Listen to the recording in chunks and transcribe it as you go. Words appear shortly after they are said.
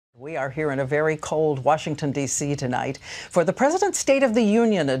We are here in a very cold Washington, D.C. tonight for the President's State of the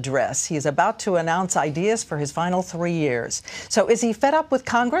Union address. He is about to announce ideas for his final 3 years. So is he fed up with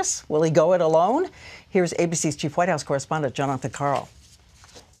Congress? Will he go it alone? Here's ABC's Chief White House correspondent, Jonathan Karl.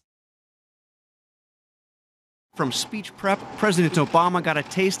 From speech prep, President Obama got a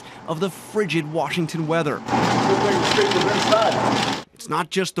taste of the frigid Washington weather. It's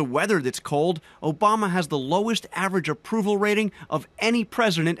not just the weather that's cold. Obama has the lowest average approval rating of any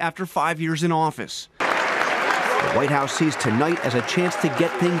president after 5 years in office. The White House sees tonight as a chance to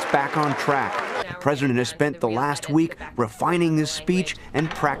get things back on track. The president has spent the last week refining his speech and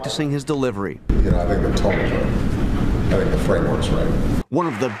practicing his delivery. I think the tone is right. I think the framework's right. One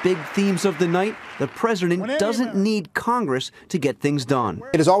of the big themes of the night, the president doesn't need Congress to get things done.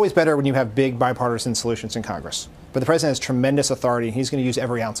 It is always better when you have big bipartisan solutions in Congress. But the president has tremendous authority, and he's going to use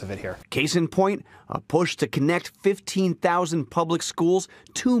every ounce of it here. Case in point, a push to connect 15,000 public schools,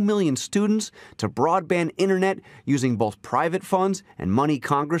 2 million students, to broadband internet using both private funds and money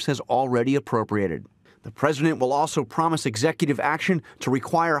Congress has already appropriated. The president will also promise executive action to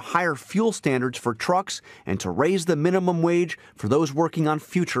require higher fuel standards for trucks and to raise the minimum wage for those working on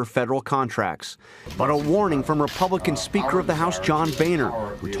future federal contracts. But a warning from Republican Speaker of the House John Boehner,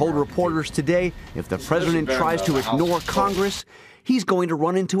 who told reporters today if the president tries to ignore Congress, he's going to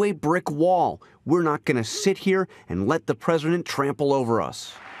run into a brick wall. We're not going to sit here and let the president trample over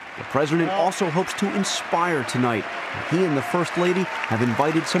us. The president also hopes to inspire tonight. He and the First Lady have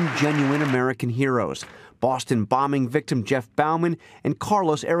invited some genuine American heroes. Boston bombing victim Jeff Bauman and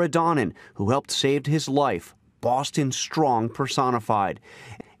Carlos Arredondo, who helped save his life. Boston strong personified.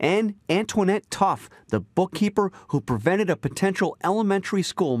 And Antoinette Tuff, the bookkeeper who prevented a potential elementary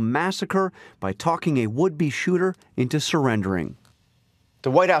school massacre by talking a would-be shooter into surrendering. The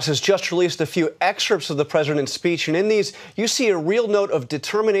White House has just released a few excerpts of the president's speech, and in these, you see a real note of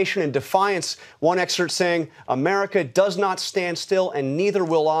determination and defiance. One excerpt saying, "America does not stand still, and neither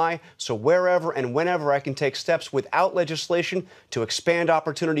will I, so wherever and whenever I can take steps without legislation to expand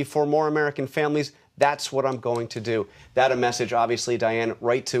opportunity for more American families, that's what I'm going to do." That a message, obviously, Diane,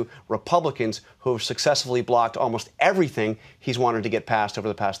 right to Republicans who have successfully blocked almost everything he's wanted to get passed over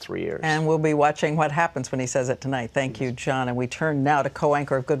the past 3 years. And we'll be watching what happens when he says it tonight. Thank you, John. And we turn now to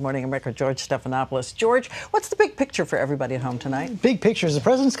co-anchor of Good Morning America, George Stephanopoulos. George, what's the big picture for everybody at home tonight? Big picture is the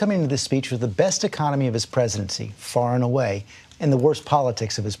president's coming into this speech with the best economy of his presidency, far and away, and the worst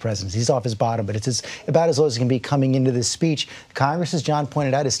politics of his presidency. He's off his bottom, but it's about as low as he can be coming into this speech. Congress, as John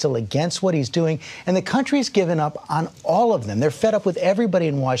pointed out, is still against what he's doing, and the country's given up on all of them. They're fed up with everybody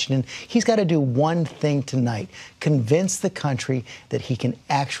in Washington. He's got to do one thing tonight, convince the country that he can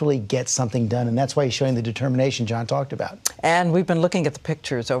actually get something done, and that's why he's showing the determination John talked about. And we've been looking at the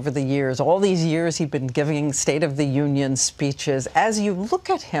pictures over the years. All these years he's been giving State of the Union speeches. As you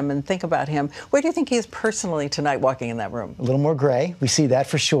look at him and think about him, where do you think he is personally tonight walking in that room? A little more gray. We see that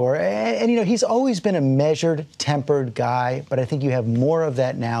for sure. And, you know, he's always been a measured, tempered guy, but I think you have more of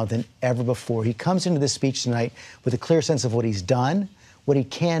that now than ever before. He comes into this speech tonight with a clear sense of what he's done, what he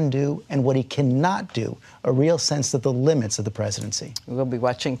can do, and what he cannot do, a real sense of the limits of the presidency. We'll be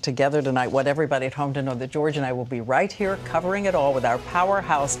watching together tonight. Want everybody at home to know that George and I will be right here covering it all with our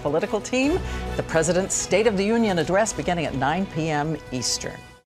powerhouse political team, the President's State of the Union address beginning at 9 p.m. Eastern.